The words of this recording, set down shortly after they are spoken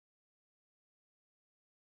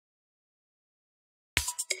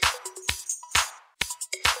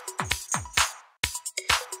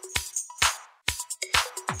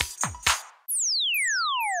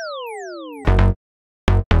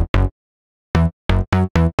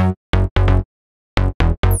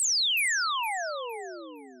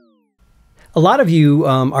A lot of you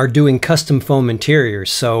are doing custom foam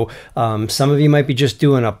interiors, so some of you might be just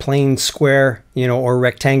doing a plain square, or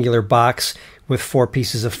rectangular box with 4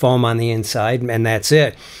 pieces of foam on the inside, and that's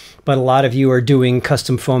it. But a lot of you are doing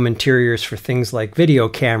custom foam interiors for things like video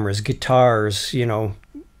cameras, guitars,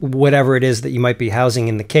 whatever it is that you might be housing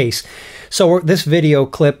in the case. So this video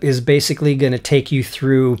clip is basically going to take you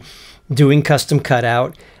through doing custom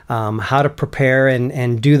cutout, how to prepare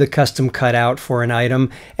and do the custom cutout for an item,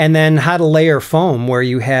 and then how to layer foam where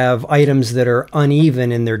you have items that are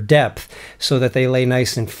uneven in their depth so that they lay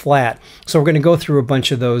nice and flat. So we're going to go through a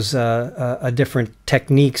bunch of those different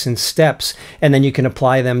techniques and steps, and then you can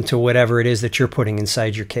apply them to whatever it is that you're putting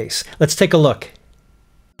inside your case. Let's take a look.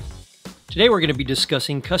 Today we're going to be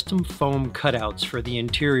discussing custom foam cutouts for the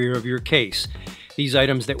interior of your case. These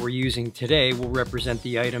items that we're using today will represent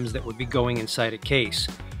the items that would be going inside a case.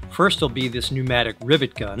 First will be this pneumatic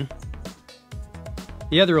rivet gun.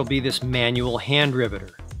 The other will be this manual hand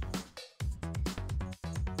riveter.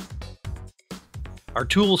 Our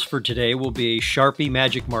tools for today will be a Sharpie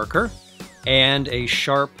magic marker and a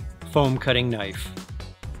sharp foam cutting knife.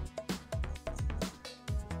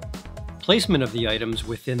 Placement of the items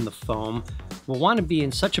within the foam will want to be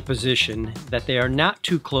in such a position that they are not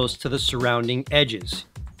too close to the surrounding edges.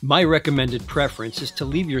 My recommended preference is to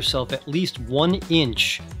leave yourself at least 1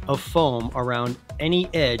 inch of foam around any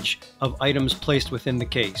edge of items placed within the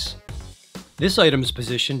case. This item's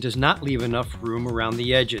position does not leave enough room around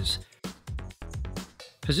the edges.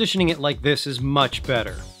 Positioning it like this is much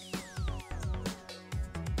better.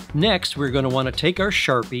 Next, we're going to want to take our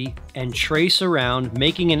Sharpie and trace around,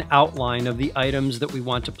 making an outline of the items that we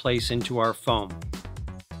want to place into our foam.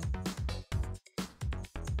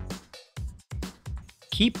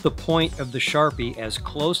 Keep the point of the Sharpie as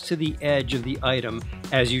close to the edge of the item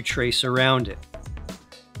as you trace around it.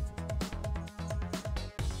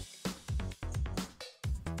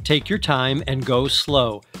 Take your time and go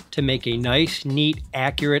slow to make a nice, neat,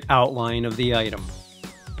 accurate outline of the item.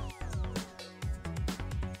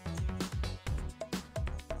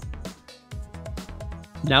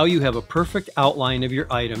 Now you have a perfect outline of your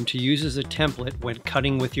item to use as a template when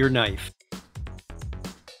cutting with your knife.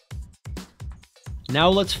 Now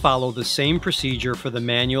let's follow the same procedure for the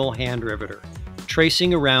manual hand riveter,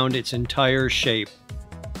 tracing around its entire shape.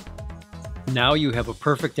 Now you have a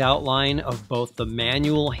perfect outline of both the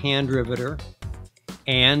manual hand riveter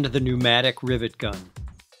and the pneumatic rivet gun.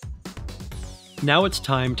 Now it's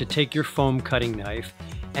time to take your foam cutting knife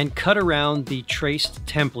and cut around the traced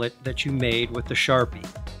template that you made with the Sharpie.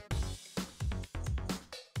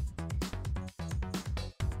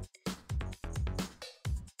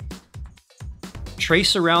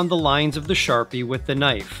 Trace around the lines of the Sharpie with the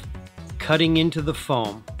knife, cutting into the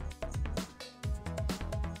foam.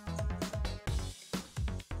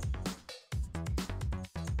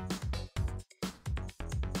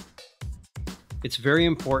 It's very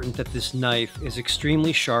important that this knife is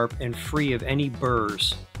extremely sharp and free of any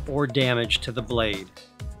burrs or damage to the blade.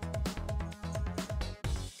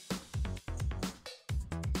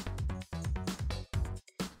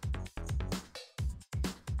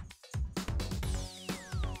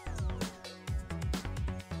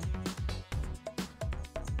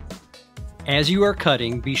 As you are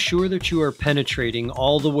cutting, be sure that you are penetrating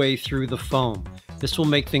all the way through the foam. This will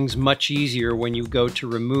make things much easier when you go to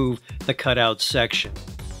remove the cutout section.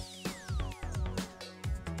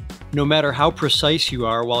 No matter how precise you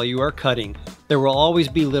are while you are cutting, there will always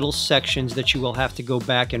be little sections that you will have to go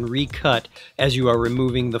back and recut as you are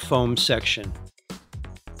removing the foam section.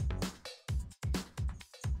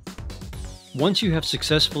 Once you have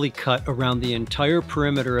successfully cut around the entire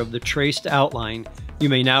perimeter of the traced outline, you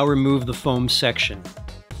may now remove the foam section.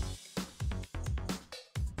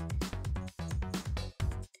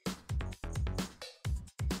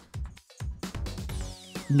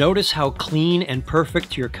 Notice how clean and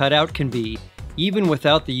perfect your cutout can be, even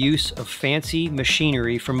without the use of fancy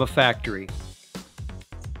machinery from a factory.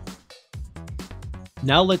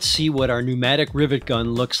 Now let's see what our pneumatic rivet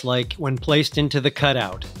gun looks like when placed into the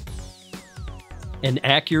cutout. An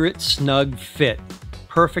accurate, snug fit,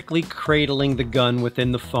 perfectly cradling the gun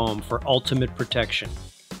within the foam for ultimate protection.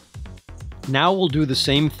 Now we'll do the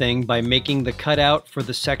same thing by making the cutout for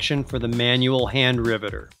the section for the manual hand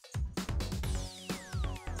riveter.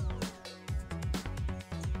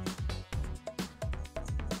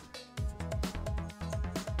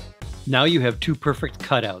 Now you have 2 perfect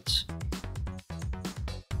cutouts.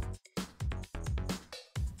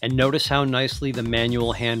 And notice how nicely the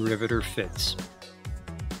manual hand riveter fits.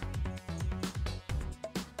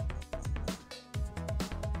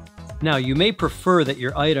 Now, you may prefer that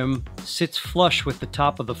your item sits flush with the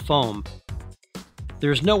top of the foam,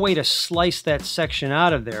 There's no way to slice that section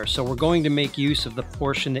out of there, so we're going to make use of the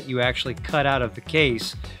portion that you actually cut out of the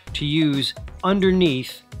case to use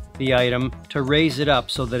underneath the item to raise it up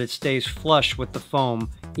so that it stays flush with the foam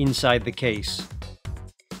inside the case.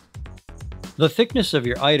 The thickness of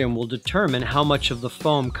your item will determine how much of the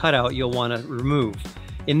foam cutout you'll want to remove.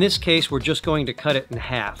 In this case, we're just going to cut it in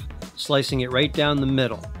half, slicing it right down the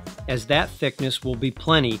middle, as that thickness will be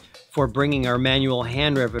plenty for bringing our manual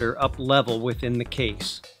hand riveter up level within the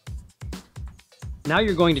case. Now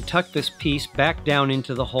you're going to tuck this piece back down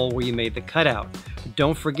into the hole where you made the cutout.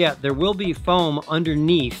 Don't forget, there will be foam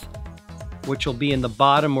underneath, which will be in the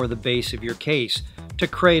bottom or the base of your case, to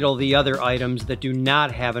cradle the other items that do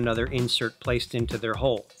not have another insert placed into their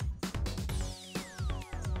hole.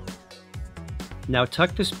 Now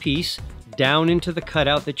tuck this piece down into the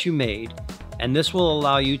cutout that you made, and this will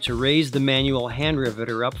allow you to raise the manual hand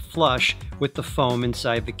riveter up flush with the foam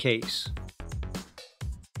inside the case.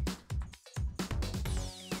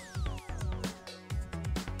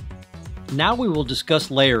 Now we will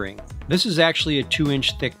discuss layering. This is actually a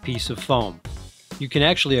 2-inch thick piece of foam. You can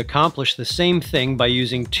actually accomplish the same thing by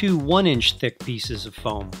using 2 1-inch thick pieces of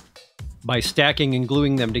foam. By stacking and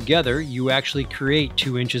gluing them together, you actually create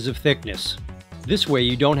 2 inches of thickness. This way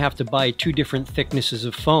you don't have to buy 2 different thicknesses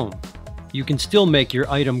of foam. You can still make your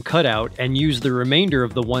item cutout and use the remainder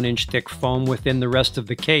of the 1-inch thick foam within the rest of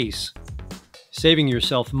the case, saving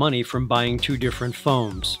yourself money from buying 2 different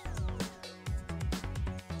foams.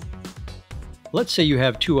 Let's say you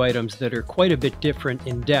have 2 items that are quite a bit different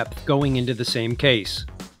in depth going into the same case.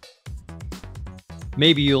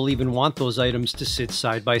 Maybe you'll even want those items to sit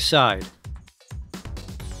side by side.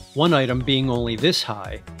 One item being only this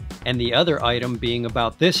high, and the other item being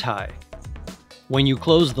about this high. When you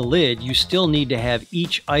close the lid, you still need to have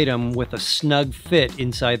each item with a snug fit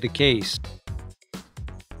inside the case.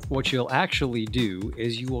 What you'll actually do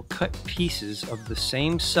is you will cut pieces of the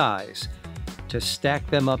same size to stack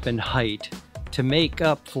them up in height to make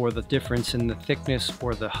up for the difference in the thickness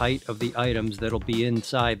or the height of the items that'll be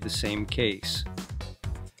inside the same case.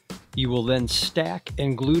 You will then stack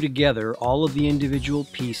and glue together all of the individual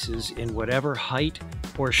pieces in whatever height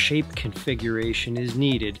or shape configuration is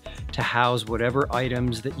needed to house whatever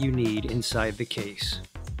items that you need inside the case.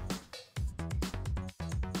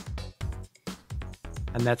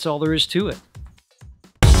 And that's all there is to it.